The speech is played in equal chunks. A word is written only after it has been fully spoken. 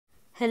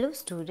Hello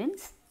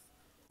students,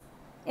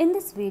 in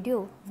this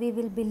video we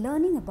will be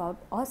learning about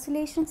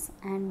oscillations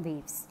and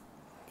waves.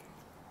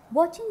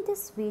 Watching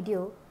this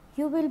video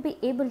you will be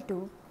able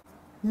to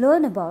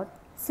learn about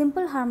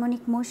simple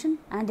harmonic motion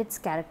and its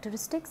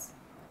characteristics,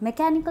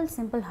 mechanical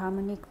simple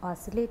harmonic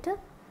oscillator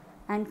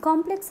and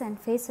complex and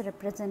phase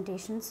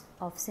representations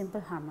of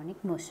simple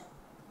harmonic motion.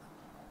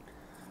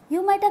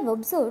 You might have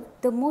observed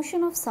the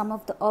motion of some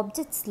of the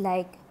objects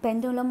like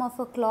pendulum of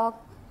a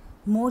clock,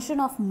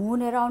 motion of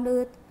moon around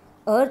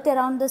earth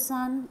around the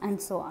sun and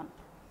so on.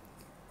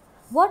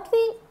 What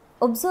we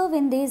observe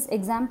in these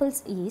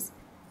examples is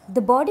the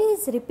body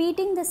is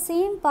repeating the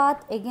same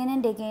path again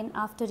and again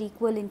after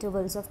equal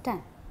intervals of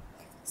time.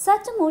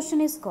 Such a motion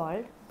is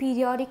called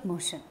periodic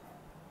motion.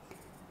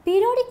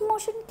 Periodic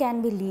motion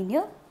can be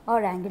linear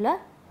or angular.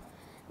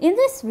 In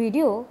this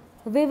video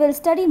we will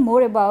study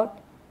more about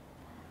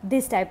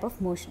this type of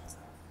motions.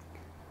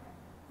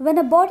 When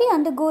a body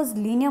undergoes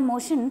linear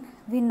motion,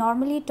 we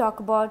normally talk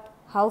about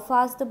how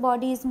fast the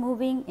body is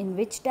moving, in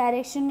which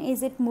direction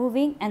is it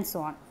moving and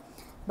so on.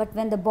 But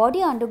when the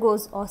body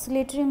undergoes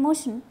oscillatory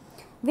motion,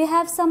 we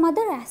have some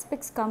other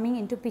aspects coming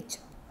into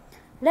picture.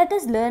 Let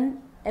us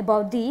learn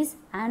about these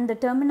and the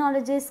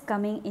terminologies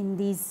coming in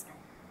these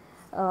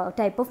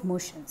type of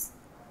motions.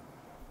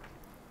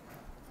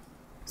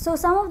 So,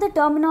 some of the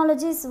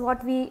terminologies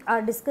what we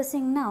are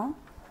discussing now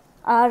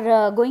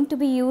are going to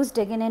be used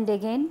again and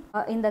again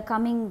in the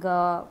coming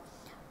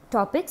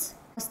topics,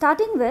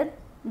 starting with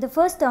the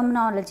first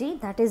terminology,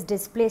 that is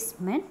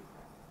displacement.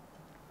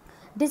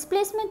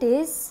 Displacement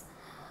is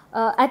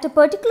at a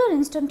particular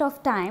instant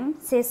of time,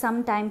 say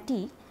some time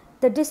t,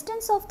 the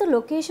distance of the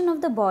location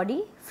of the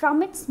body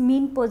from its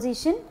mean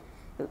position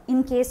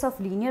in case of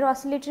linear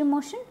oscillatory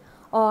motion,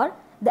 or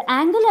the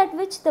angle at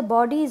which the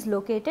body is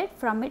located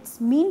from its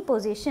mean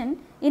position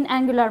in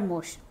angular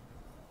motion.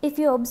 If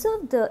you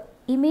observe the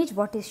image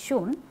what is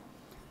shown,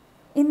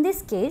 in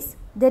this case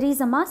there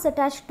is a mass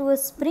attached to a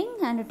spring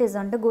and it is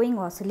undergoing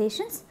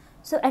oscillations.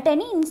 So, at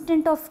any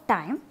instant of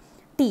time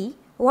t,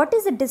 what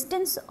is the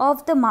distance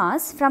of the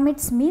mass from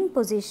its mean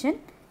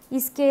position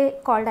is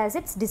called as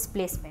its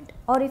displacement.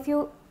 Or if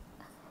you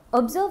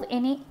observe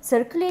any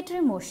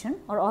circulatory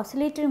motion or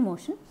oscillatory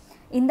motion,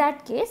 in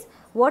that case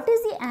what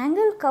is the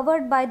angle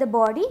covered by the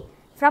body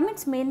from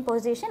its main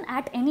position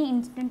at any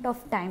instant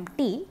of time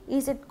t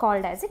is it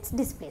called as its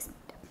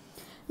displacement.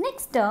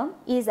 Next term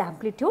is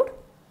amplitude.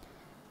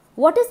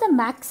 What is the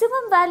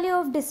maximum value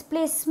of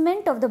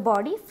displacement of the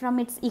body from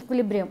its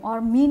equilibrium or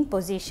mean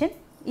position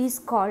is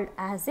called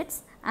as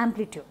its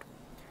amplitude.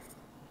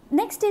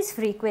 Next is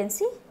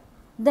frequency.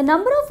 The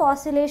number of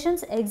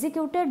oscillations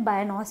executed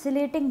by an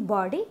oscillating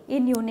body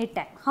in unit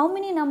time. How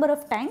many number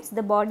of times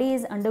the body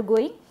is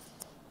undergoing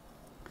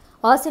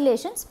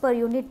oscillations per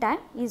unit time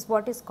is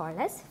what is called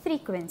as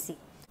frequency.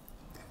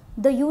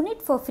 The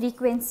unit for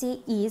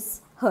frequency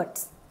is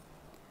hertz.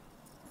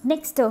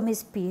 Next term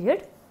is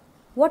period.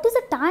 What is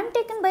the time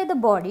taken by the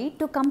body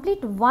to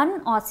complete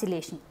one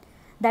oscillation?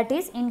 That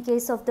is, in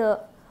case of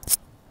the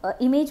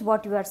image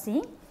what you are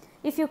seeing,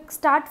 if you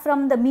start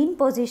from the mean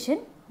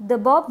position, the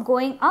bob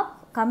going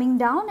up, coming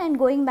down and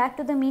going back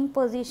to the mean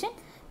position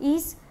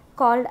is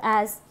called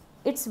as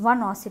its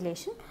one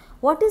oscillation.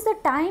 What is the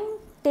time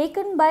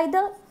taken by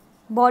the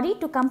body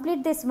to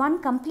complete this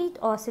one complete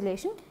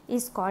oscillation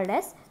is called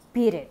as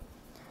period.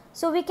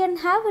 So, we can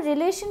have a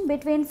relation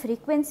between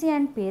frequency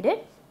and period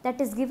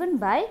that is given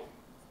by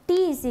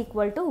t is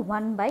equal to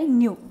 1 by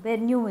nu, where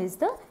nu is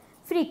the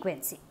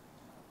frequency.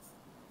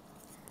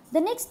 The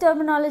next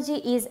terminology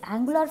is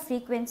angular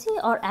frequency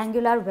or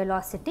angular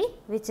velocity,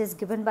 which is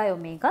given by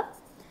omega.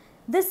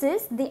 This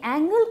is the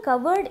angle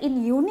covered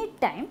in unit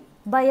time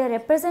by a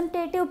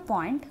representative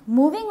point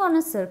moving on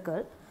a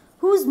circle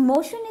whose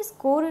motion is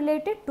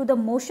correlated to the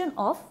motion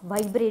of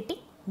vibrating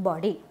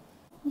body.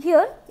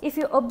 Here, if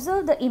you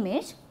observe the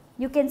image,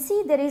 you can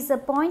see there is a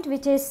point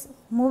which is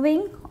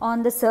moving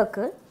on the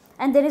circle,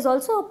 and there is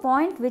also a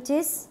point which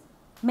is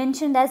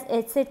mentioned as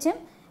SHM,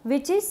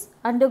 which is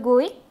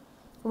undergoing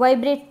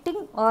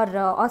vibrating or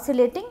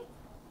oscillating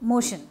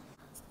motion.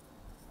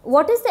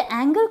 What is the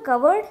angle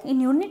covered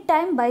in unit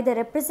time by the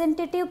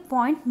representative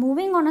point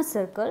moving on a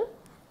circle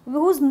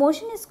whose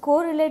motion is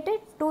correlated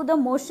to the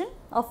motion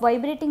of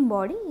vibrating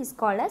body is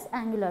called as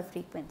angular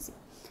frequency.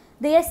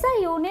 The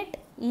SI unit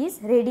is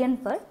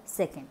radian per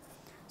second.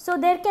 So,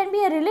 there can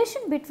be a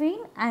relation between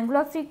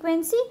angular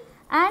frequency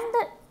and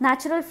the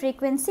natural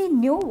frequency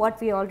nu,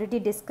 what we already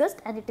discussed,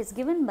 and it is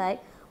given by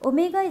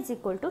omega is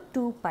equal to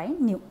 2 pi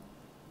nu.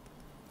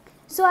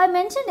 So, I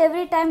mentioned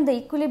every time the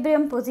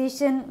equilibrium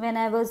position when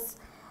I was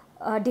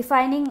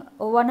defining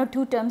one or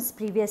two terms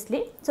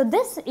previously. So,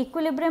 this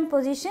equilibrium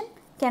position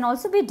can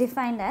also be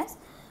defined as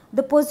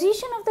the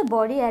position of the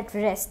body at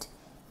rest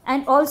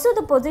and also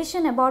the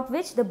position about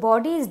which the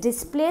body is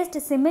displaced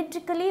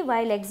symmetrically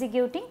while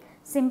executing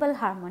simple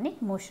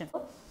harmonic motion.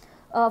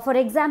 For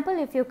example,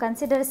 if you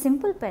consider a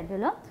simple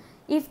pendulum,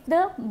 if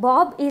the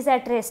bob is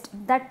at rest,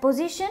 that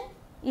position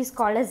is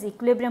called as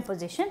equilibrium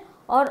position,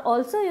 or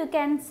also you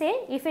can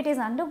say if it is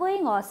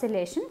undergoing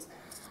oscillations,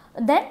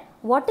 then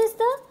what is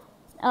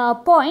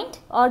the point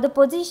or the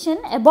position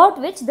about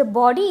which the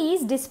body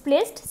is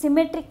displaced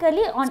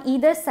symmetrically on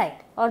either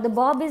side, or the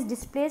bob is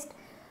displaced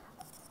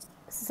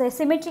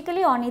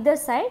symmetrically on either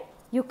side,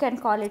 you can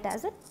call it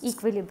as an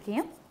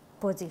equilibrium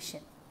position.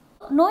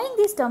 Knowing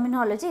these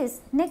terminologies,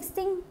 next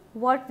thing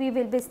what we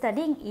will be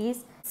studying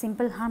is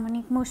simple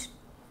harmonic motion.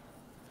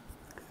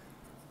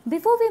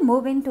 Before we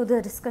move into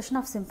the discussion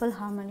of simple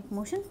harmonic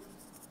motion,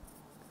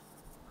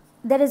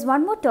 there is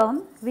one more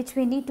term which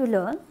we need to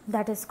learn,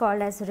 that is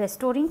called as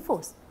restoring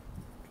force.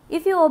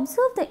 If you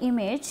observe the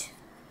image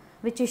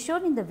which is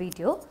shown in the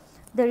video,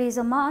 there is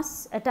a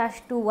mass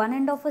attached to one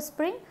end of a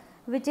spring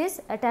which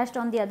is attached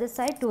on the other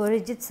side to a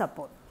rigid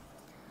support.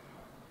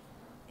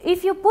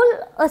 If you pull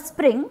a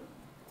spring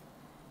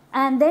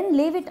and then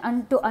leave it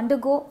to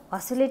undergo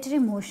oscillatory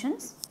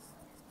motions,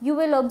 you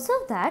will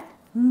observe that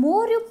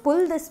more you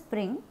pull the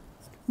spring,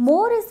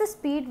 more is the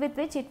speed with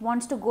which it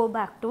wants to go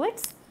back to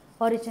its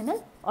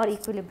original or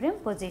equilibrium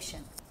position.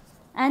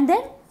 And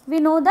then we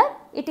know that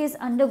it is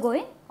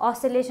undergoing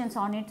oscillations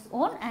on its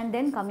own and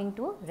then coming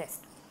to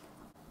rest.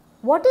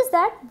 What is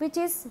that which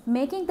is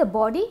making the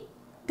body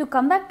to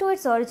come back to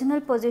its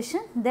original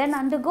position, then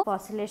undergo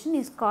oscillation,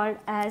 is called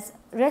as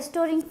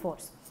restoring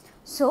force.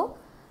 So,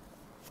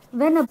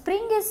 when a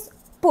spring is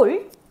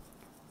pulled,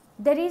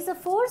 there is a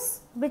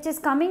force which is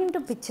coming into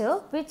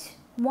picture which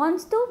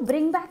wants to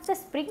bring back the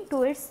spring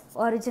to its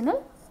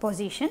original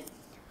position.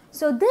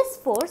 So, this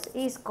force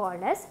is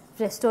called as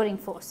restoring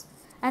force,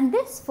 and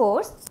this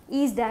force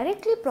is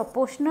directly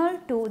proportional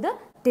to the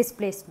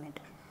displacement.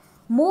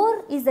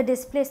 More is the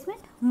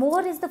displacement,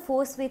 more is the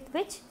force with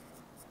which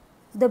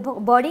the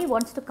body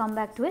wants to come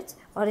back to its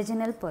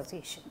original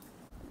position.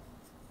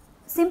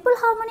 Simple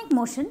harmonic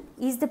motion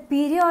is the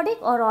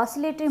periodic or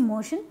oscillatory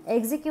motion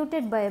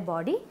executed by a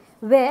body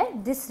where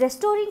this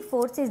restoring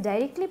force is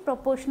directly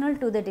proportional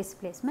to the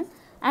displacement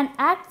and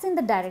acts in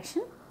the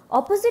direction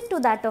opposite to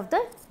that of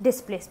the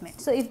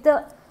displacement. So, if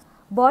the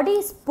body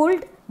is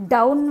pulled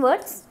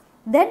downwards,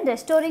 then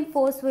restoring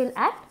force will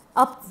act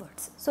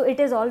upwards. So, it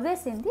is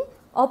always in the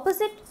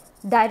opposite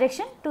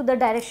direction to the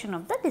direction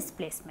of the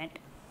displacement.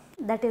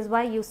 That is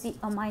why you see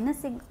a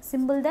minus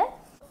symbol there.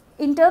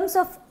 In terms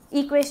of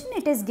equation,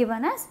 it is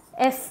given as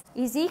F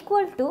is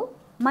equal to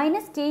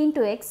minus k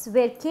into x,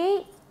 where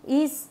k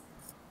is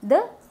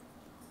the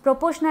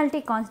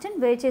proportionality constant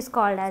which is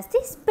called as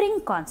the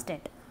spring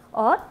constant,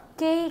 or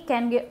k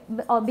can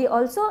be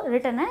also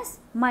written as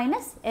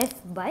minus F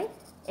by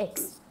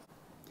x.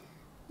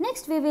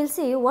 Next we will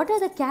see what are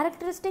the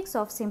characteristics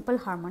of simple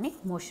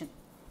harmonic motion.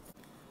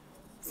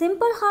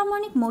 Simple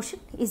harmonic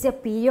motion is a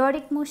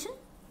periodic motion.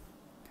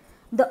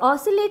 The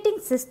oscillating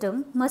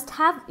system must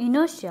have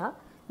inertia,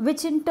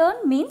 which in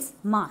turn means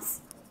mass.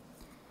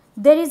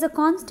 There is a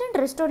constant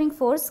restoring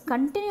force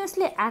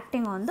continuously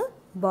acting on the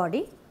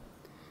body.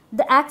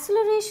 The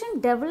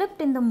acceleration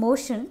developed in the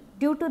motion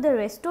due to the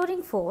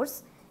restoring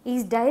force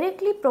is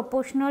directly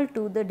proportional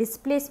to the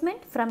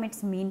displacement from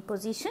its mean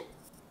position.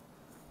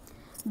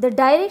 The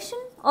direction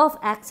of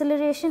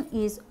acceleration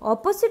is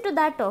opposite to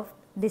that of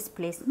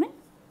displacement.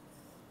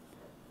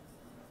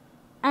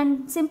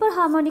 And simple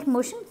harmonic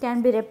motion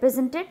can be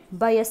represented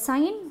by a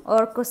sine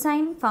or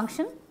cosine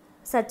function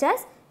such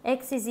as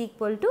x is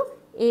equal to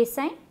a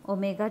sine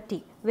omega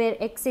t, where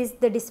x is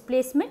the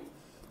displacement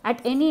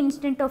at any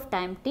instant of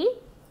time t,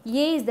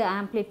 a is the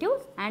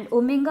amplitude and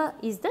omega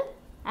is the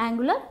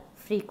angular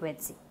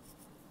frequency.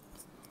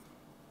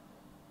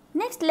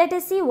 Next, let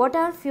us see what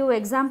are few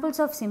examples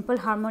of simple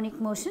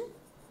harmonic motion.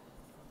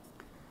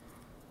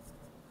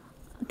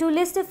 To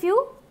list a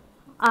few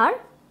are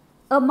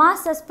a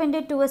mass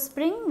suspended to a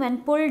spring when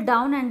pulled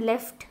down and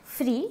left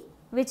free,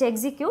 which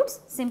executes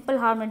simple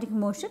harmonic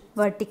motion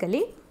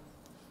vertically.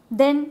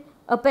 Then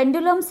a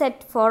pendulum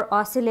set for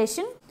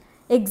oscillation,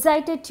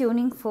 excited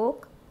tuning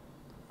fork,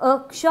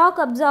 a shock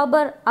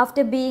absorber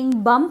after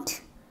being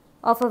bumped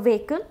of a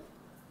vehicle.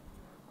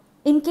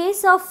 In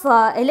case of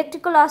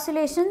electrical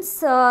oscillations,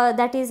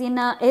 that is in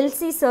a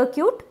LC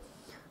circuit,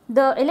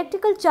 the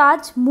electrical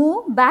charge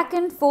move back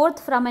and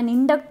forth from an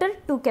inductor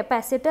to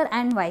capacitor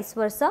and vice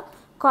versa,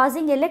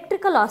 causing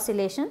electrical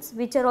oscillations,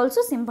 which are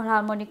also simple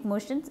harmonic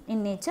motions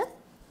in nature.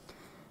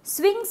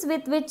 Swings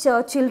with which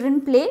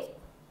children play,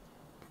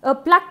 a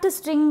plucked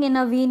string in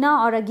a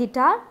veena or a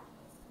guitar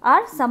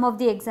are some of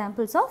the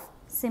examples of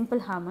simple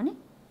harmonic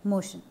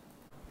motion.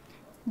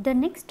 The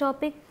next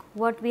topic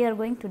what we are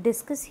going to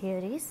discuss here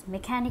is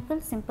mechanical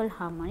simple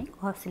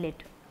harmonic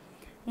oscillator.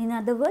 In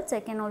other words, I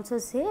can also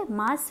say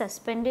mass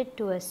suspended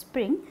to a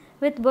spring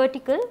with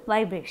vertical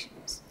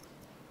vibrations.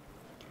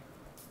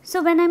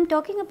 So, when I am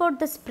talking about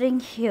the spring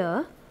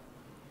here,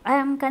 I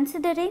am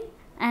considering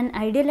an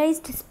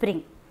idealized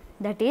spring,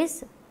 that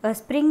is a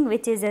spring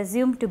which is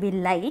assumed to be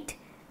light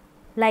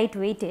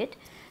weighted.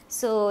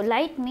 So,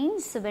 light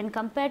means when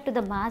compared to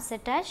the mass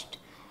attached,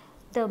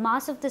 the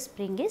mass of the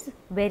spring is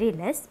very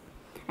less,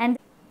 and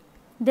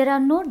there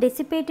are no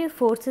dissipative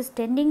forces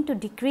tending to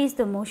decrease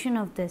the motion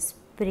of the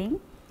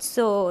spring.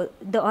 So,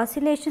 the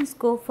oscillations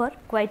go for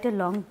quite a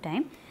long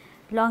time.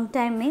 Long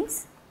time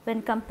means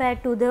when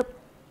compared to the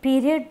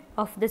period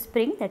of the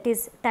spring, that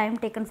is time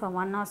taken for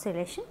one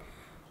oscillation.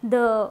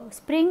 The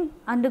spring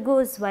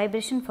undergoes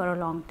vibration for a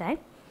long time,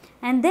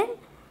 and then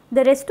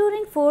the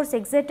restoring force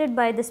exerted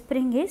by the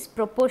spring is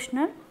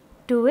proportional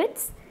to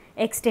its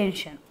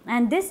extension,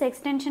 and this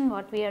extension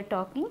what we are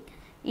talking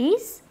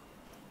is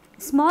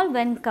small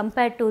when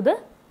compared to the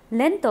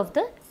length of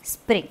the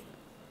spring.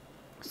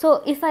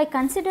 So, if I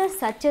consider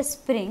such a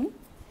spring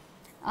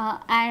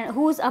and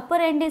whose upper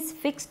end is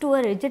fixed to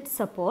a rigid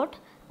support,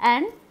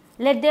 and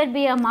let there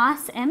be a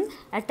mass m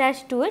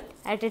attached to it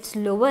at its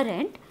lower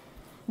end,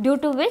 due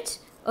to which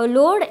a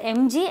load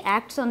mg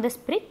acts on the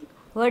spring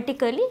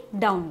vertically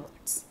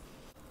downwards.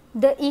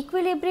 The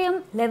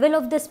equilibrium level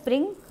of the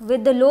spring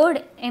with the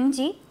load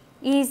mg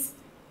is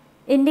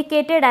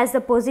indicated as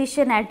the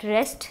position at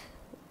rest,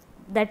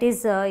 that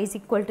is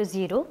equal to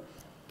 0.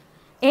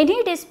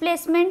 Any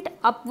displacement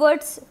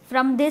upwards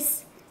from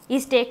this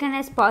is taken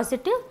as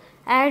positive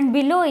and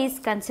below is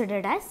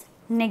considered as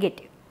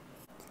negative.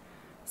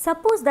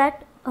 Suppose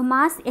that a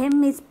mass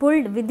m is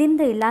pulled within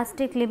the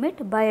elastic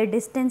limit by a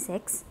distance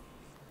x,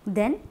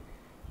 then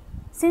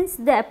since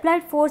the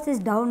applied force is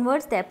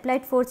downwards, the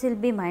applied force will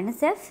be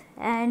minus f,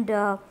 and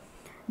the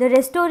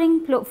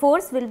restoring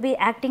force will be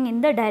acting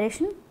in the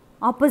direction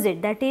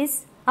opposite, that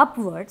is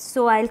upwards.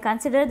 So, I will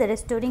consider the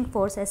restoring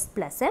force as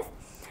plus f,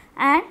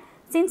 and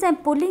since I am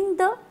pulling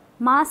the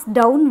mass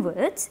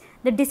downwards,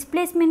 the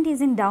displacement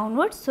is in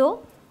downwards.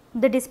 So,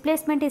 the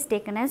displacement is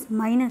taken as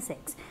minus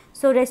x.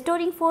 So,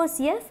 restoring force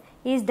F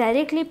is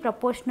directly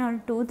proportional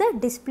to the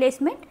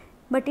displacement,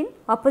 but in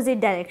opposite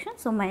direction.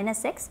 So,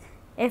 minus x,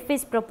 F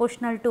is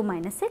proportional to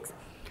minus x.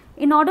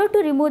 In order to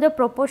remove the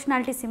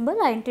proportionality symbol,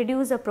 I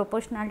introduce a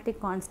proportionality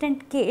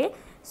constant k.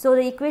 So,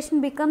 the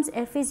equation becomes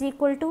F is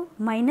equal to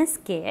minus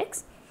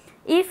kx.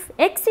 If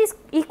x is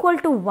equal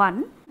to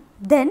 1,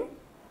 then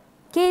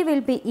k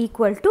will be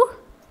equal to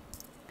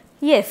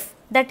f,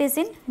 that is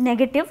in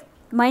negative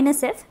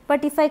minus f,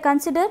 but if I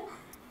consider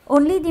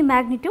only the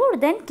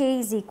magnitude, then k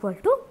is equal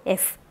to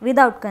f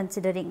without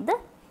considering the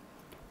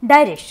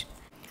direction.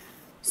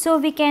 So,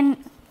 we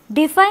can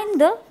define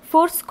the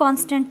force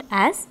constant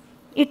as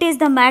it is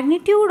the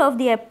magnitude of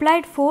the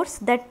applied force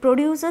that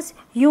produces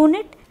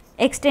unit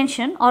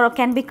extension or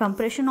can be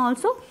compression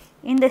also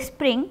in the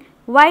spring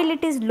while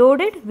it is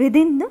loaded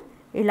within the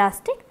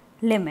elastic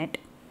limit.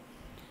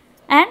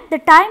 And the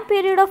time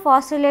period of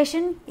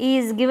oscillation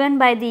is given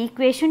by the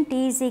equation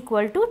t is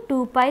equal to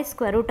 2 pi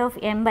square root of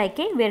m by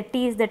k, where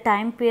t is the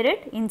time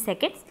period in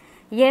seconds,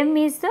 m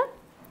is the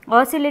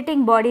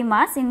oscillating body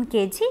mass in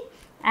kg,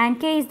 and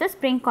k is the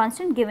spring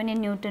constant given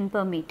in Newton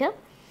per meter.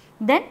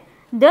 Then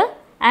the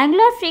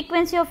angular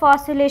frequency of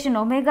oscillation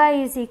omega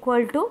is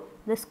equal to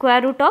the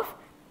square root of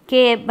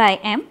k by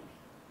m,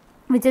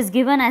 which is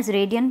given as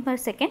radian per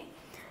second.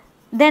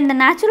 Then the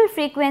natural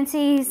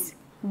frequency is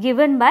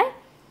given by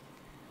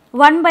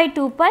 1 by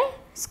 2 pi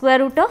square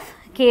root of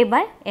k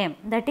by m,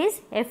 that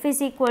is f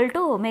is equal to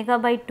omega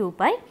by 2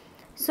 pi.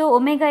 So,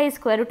 omega is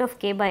square root of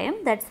k by m,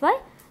 that is why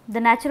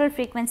the natural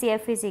frequency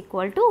f is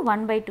equal to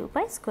 1 by 2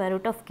 pi square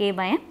root of k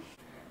by m.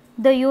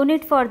 The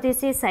unit for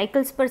this is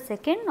cycles per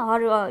second,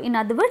 or in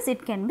other words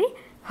it can be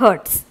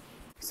hertz.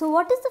 So,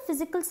 what is the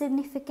physical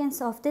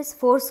significance of this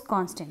force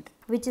constant,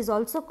 which is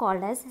also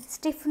called as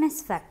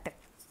stiffness factor?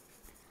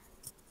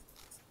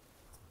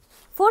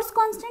 Force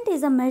constant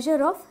is a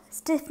measure of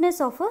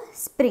stiffness of a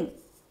spring.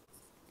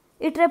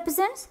 It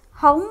represents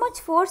how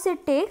much force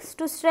it takes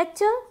to stretch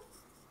a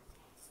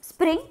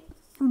spring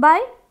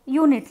by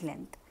unit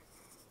length.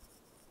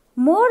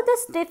 More the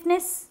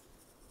stiffness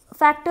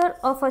factor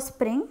of a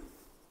spring,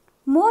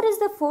 more is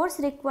the force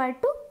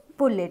required to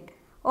pull it,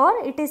 or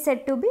it is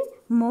said to be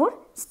more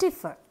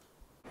stiffer.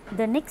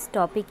 The next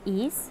topic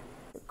is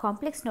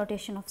complex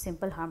notation of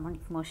simple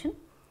harmonic motion.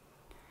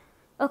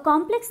 A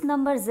complex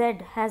number z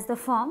has the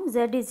form z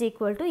is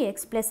equal to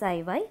x plus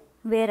iy,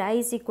 where I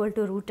is equal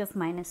to root of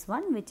minus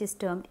 1, which is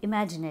termed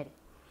imaginary.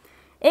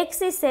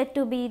 X is said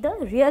to be the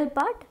real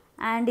part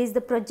and is the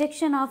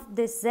projection of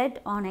this z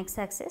on x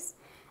axis,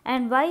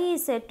 and y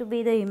is said to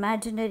be the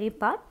imaginary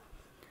part,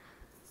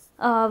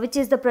 which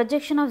is the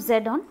projection of z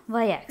on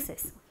y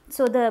axis.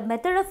 So, the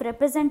method of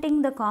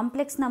representing the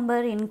complex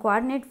number in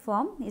coordinate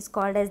form is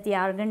called as the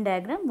Argand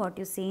diagram, what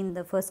you see in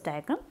the first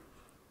diagram.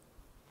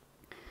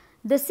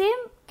 The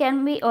same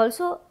can be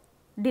also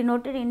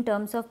denoted in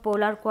terms of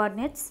polar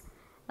coordinates,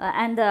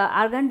 and the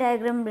Argand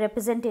diagram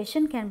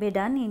representation can be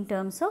done in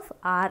terms of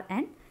r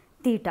and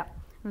theta,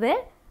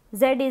 where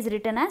z is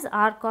written as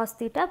r cos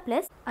theta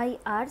plus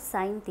ir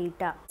sin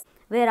theta,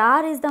 where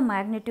r is the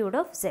magnitude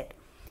of z.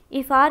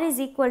 If r is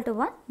equal to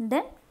 1,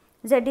 then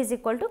z is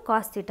equal to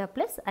cos theta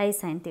plus I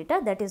sin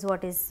theta, that is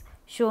what is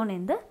shown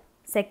in the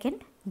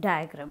second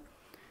diagram.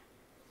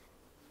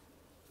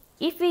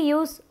 If we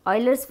use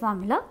Euler's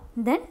formula,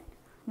 then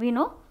we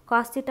know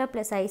cos theta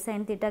plus I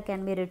sin theta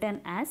can be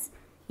written as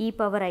e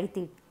power I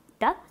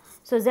theta.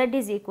 So, z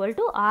is equal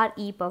to r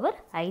e power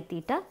I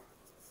theta,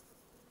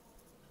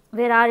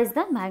 where r is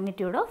the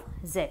magnitude of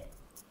z.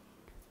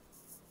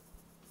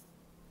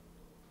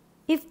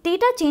 If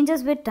theta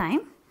changes with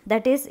time,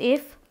 that is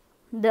if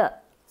the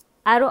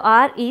arrow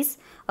r is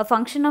a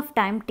function of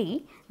time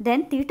t,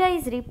 then theta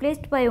is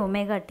replaced by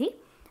omega t,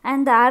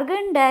 and the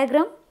Argand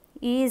diagram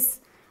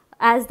is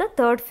as the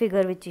third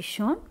figure which is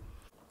shown.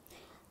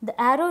 The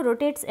arrow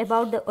rotates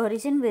about the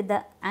origin with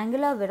the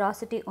angular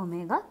velocity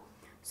omega.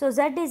 So,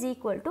 z is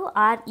equal to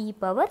r e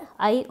power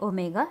I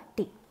omega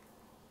t.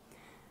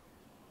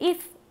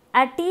 If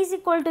at t is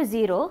equal to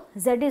 0,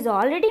 z is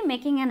already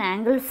making an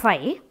angle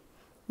phi,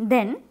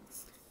 then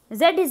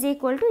z is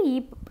equal to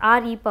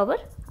r e power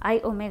I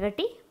omega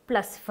t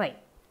plus phi.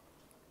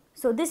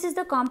 So, this is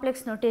the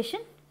complex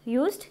notation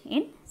used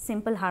in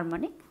simple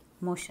harmonic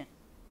motion.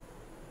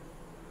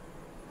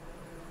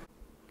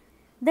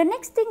 The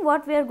next thing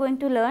what we are going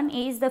to learn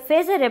is the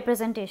phasor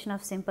representation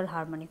of simple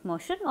harmonic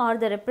motion, or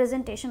the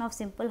representation of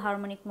simple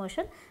harmonic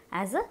motion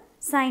as a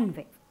sine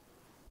wave.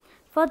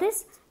 For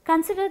this,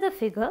 consider the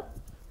figure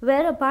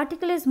where a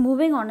particle is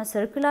moving on a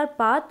circular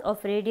path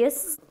of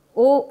radius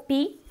OP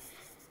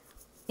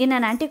in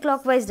an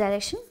anticlockwise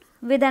direction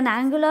with an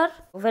angular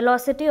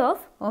velocity of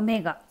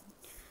omega.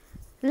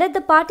 Let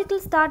the particle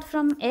start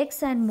from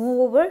x and move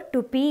over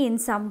to p in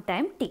some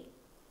time t.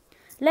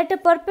 Let a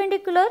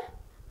perpendicular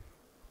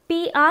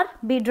PR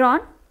be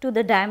drawn to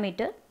the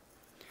diameter.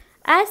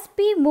 As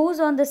P moves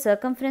on the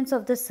circumference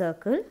of the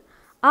circle,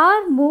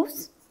 R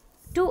moves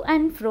to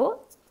and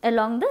fro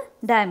along the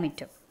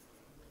diameter.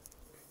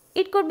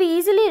 It could be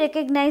easily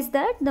recognized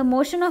that the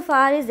motion of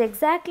R is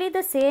exactly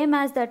the same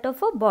as that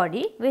of a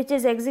body which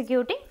is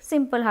executing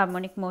simple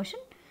harmonic motion,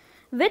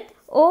 with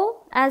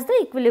O as the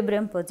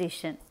equilibrium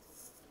position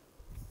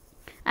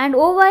and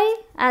OY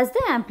as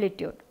the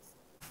amplitude.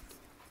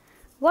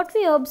 What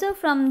we observe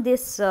from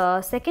this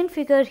second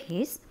figure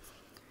is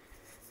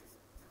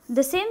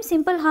the same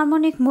simple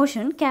harmonic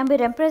motion can be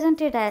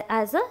represented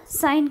as a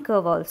sine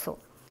curve also.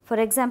 For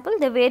example,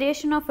 the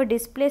variation of a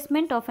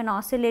displacement of an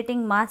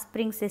oscillating mass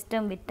spring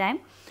system with time,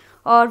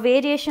 or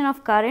variation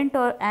of current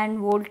and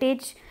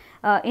voltage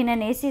in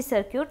an AC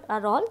circuit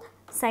are all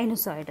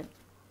sinusoidal.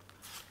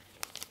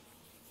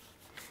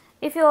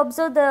 If you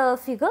observe the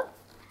figure,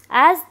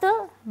 as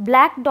the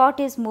black dot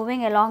is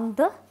moving along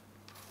the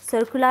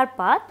circular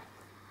path,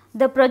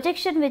 the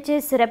projection which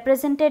is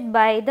represented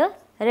by the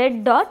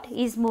red dot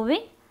is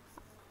moving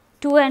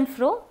to and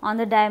fro on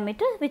the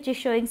diameter, which is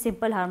showing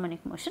simple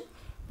harmonic motion.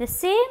 The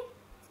same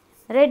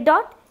red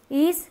dot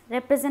is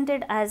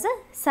represented as a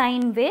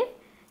sine wave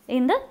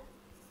in the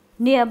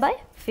nearby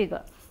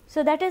figure.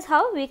 So, that is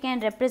how we can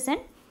represent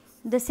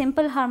the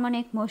simple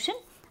harmonic motion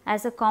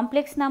as a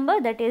complex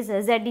number, that is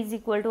z is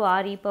equal to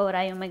r e power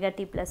I omega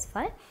t plus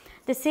phi.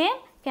 The same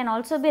can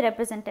also be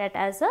represented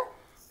as a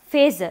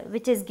phasor,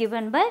 which is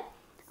given by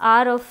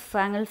r of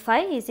angle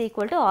phi is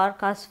equal to r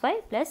cos phi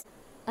plus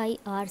I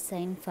r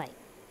sin phi.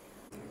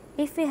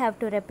 If we have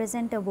to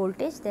represent a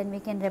voltage, then we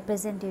can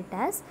represent it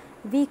as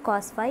V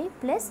cos phi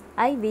plus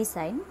I V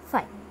sin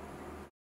phi.